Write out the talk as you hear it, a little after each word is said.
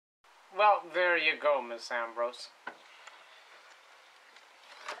Well, there you go, Miss Ambrose.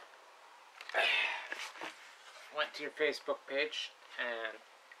 Went to your Facebook page and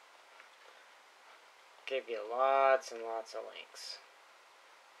gave you lots and lots of links.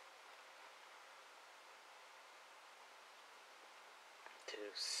 To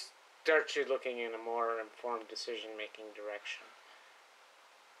start you looking in a more informed decision-making direction.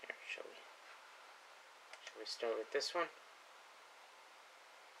 Here, shall we start with this one?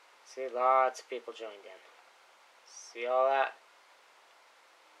 See, lots of people joined in. See all that?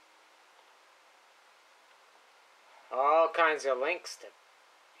 All kinds of links to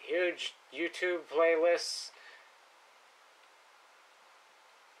huge YouTube playlists,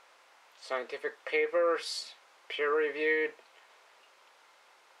 scientific papers, peer-reviewed.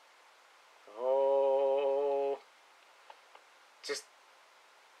 Oh, just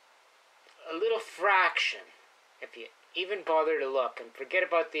a little fraction, if you even bother to look, and forget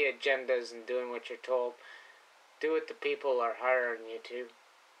about the agendas and doing what you're told. Do what the people are hiring you to.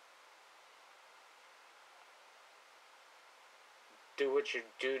 Do what your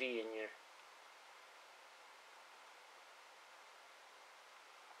duty and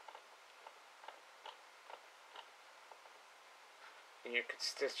your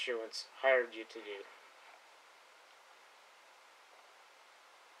constituents hired you to do.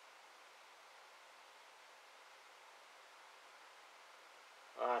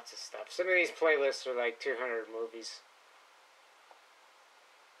 Lots of stuff. Some of these playlists are like 200 movies.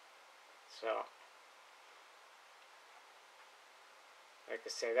 So, like I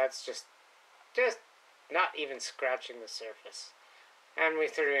say, that's just not even scratching the surface. And we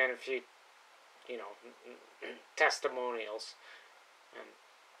threw in a few, testimonials, and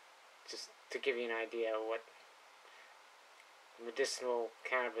just to give you an idea of what medicinal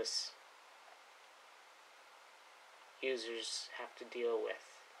cannabis users have to deal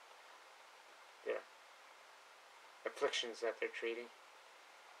with, their afflictions that they're treating.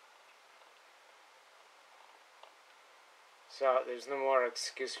 So there's no more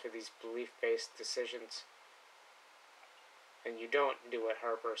excuse for these belief-based decisions. And you don't do what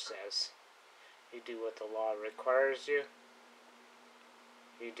Harper says. You do what the law requires you.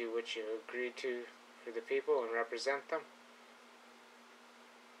 You do what you agree to for the people and represent them.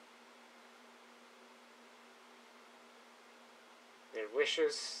 Their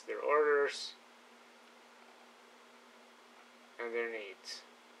wishes, their orders, and their needs.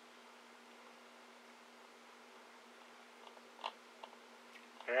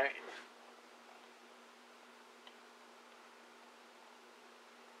 Alright?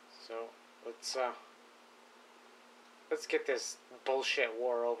 So, let's get this bullshit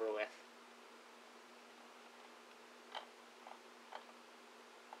war over with.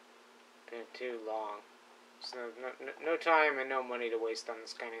 Been too long. So no time and no money to waste on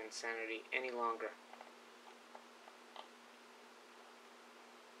this kind of insanity any longer.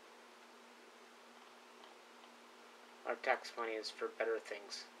 Our tax money is for better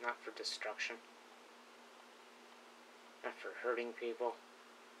things, not for destruction. Not for hurting people.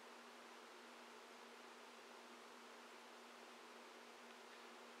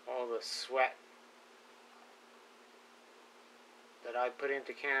 All the sweat that I put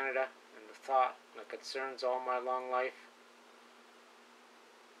into Canada, and the thought, and the concerns all my long life,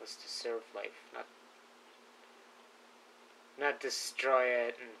 was to serve life, not destroy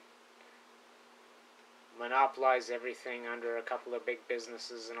it and monopolize everything under a couple of big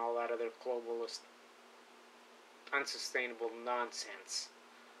businesses and all that other globalist, unsustainable nonsense.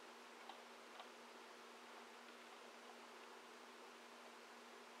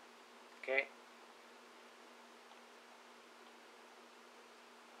 Okay?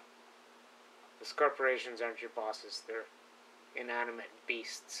 These corporations aren't your bosses. They're inanimate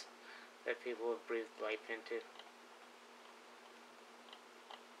beasts that people have breathed life into.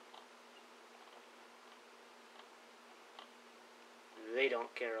 They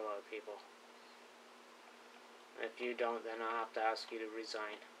don't care about people. If you don't, then I'll have to ask you to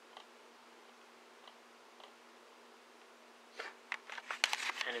resign.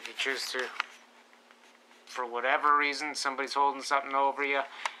 And if you choose to, for whatever reason, somebody's holding something over you,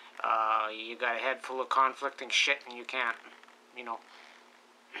 you got a head full of conflicting shit and you can't,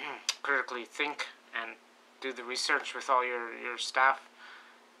 critically think and do the research with all your staff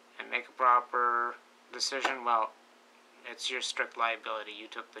and make a proper decision, well, it's your strict liability. You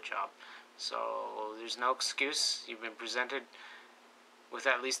took the job. So there's no excuse. You've been presented with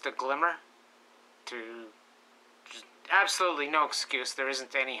at least a glimmer to just absolutely no excuse. There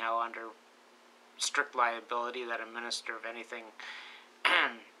isn't anyhow under strict liability that a minister of anything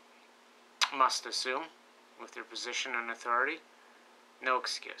must assume with their position and authority. No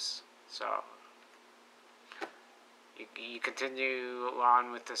excuse. So you continue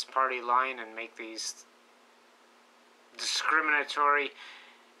on with this party line and make these discriminatory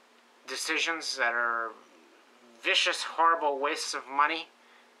decisions that are vicious, horrible wastes of money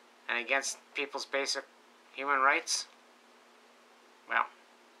and against people's basic human rights, well,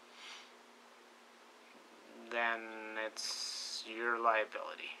 then it's your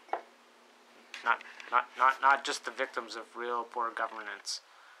liability. Not just the victims of real poor governance.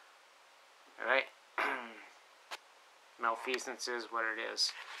 Alright? Malfeasance is what it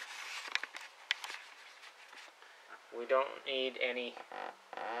is. We don't need any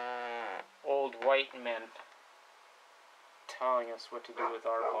old white men telling us what to do with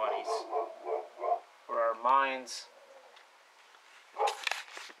our bodies or our minds.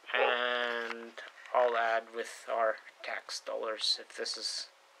 And I'll add with our tax dollars if this is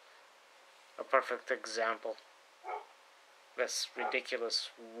a perfect example. This ridiculous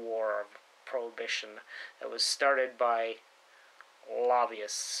war of prohibition that was started by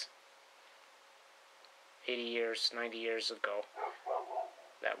lobbyists 80 years, 90 years ago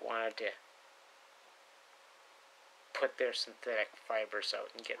that wanted to put their synthetic fibers out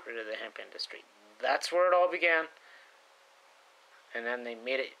and get rid of the hemp industry. That's where it all began. And then they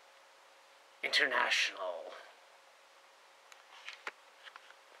made it international.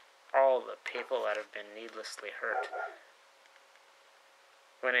 All the people that have been needlessly hurt.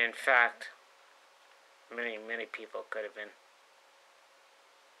 When in fact, many people could have been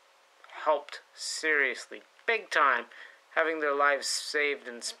helped seriously, big time, having their lives saved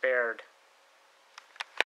and spared